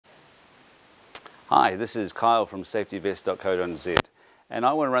Hi, this is Kyle from safetyvest.co.nz, and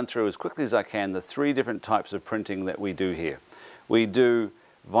I want to run through as quickly as I can the three different types of printing that we do here. We do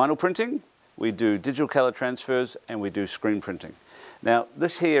vinyl printing, we do digital color transfers, and we do screen printing. Now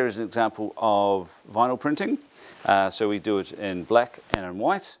this here is an example of vinyl printing. So we do it in black and in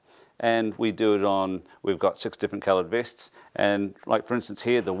white, and we do it on, we've got 6 different colored vests, and like for instance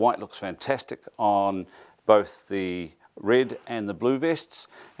here, the white looks fantastic on both the red and the blue vests,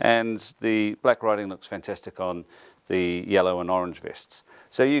 and the black writing looks fantastic on the yellow and orange vests.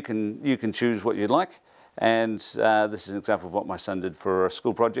 So you can choose what you'd like, and this is an example of what my son did for a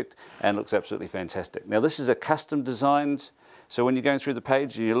school project, and looks absolutely fantastic. Now this is a custom designed, so when you're going through the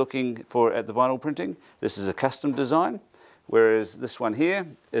page and you're looking for at the vinyl printing, this is a custom design, whereas this one here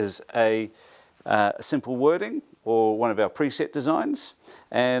is a simple wording or one of our preset designs.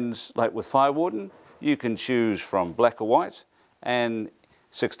 And like with Firewarden, you can choose from black or white and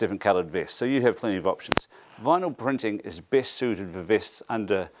 6 different colored vests, so you have plenty of options. Vinyl printing is best suited for vests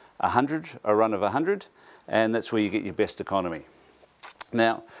under 100, a run of 100, and that's where you get your best economy.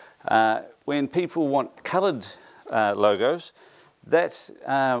 Now, when people want colored logos, that's,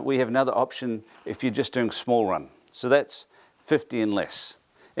 we have another option if you're just doing small run, so that's 50 and less.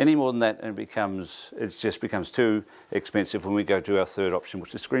 Any more than that, it just becomes too expensive when we go to our third option,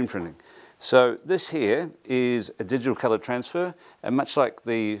 which is screen printing. So this here is a digital color transfer, and much like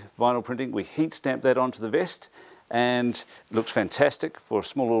the vinyl printing, we heat stamp that onto the vest, and it looks fantastic for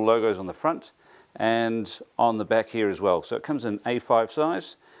small little logos on the front and on the back here as well. So it comes in A5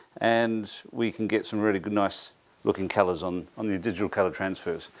 size, and we can get some really good, nice looking colors on the digital color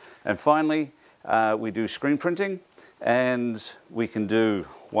transfers. And finally, we do screen printing, and we can do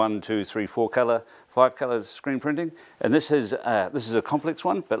 1, 2, 3, 4 color, 5 color screen printing. And this is a complex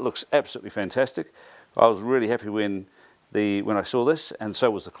one, but it looks absolutely fantastic. I was really happy when I saw this, and so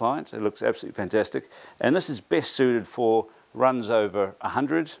was the client. It looks absolutely fantastic. And this is best suited for runs over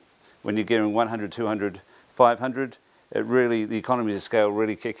 100. When you're getting 100, 200, 500, the economies of scale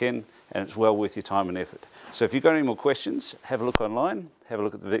really kick in, and it's well worth your time and effort. So if you've got any more questions, have a look online, have a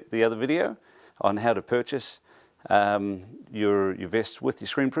look at the other video on how to purchase your vest with your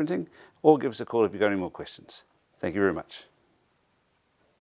screen printing, or give us a call if you've got any more questions. Thank you very much.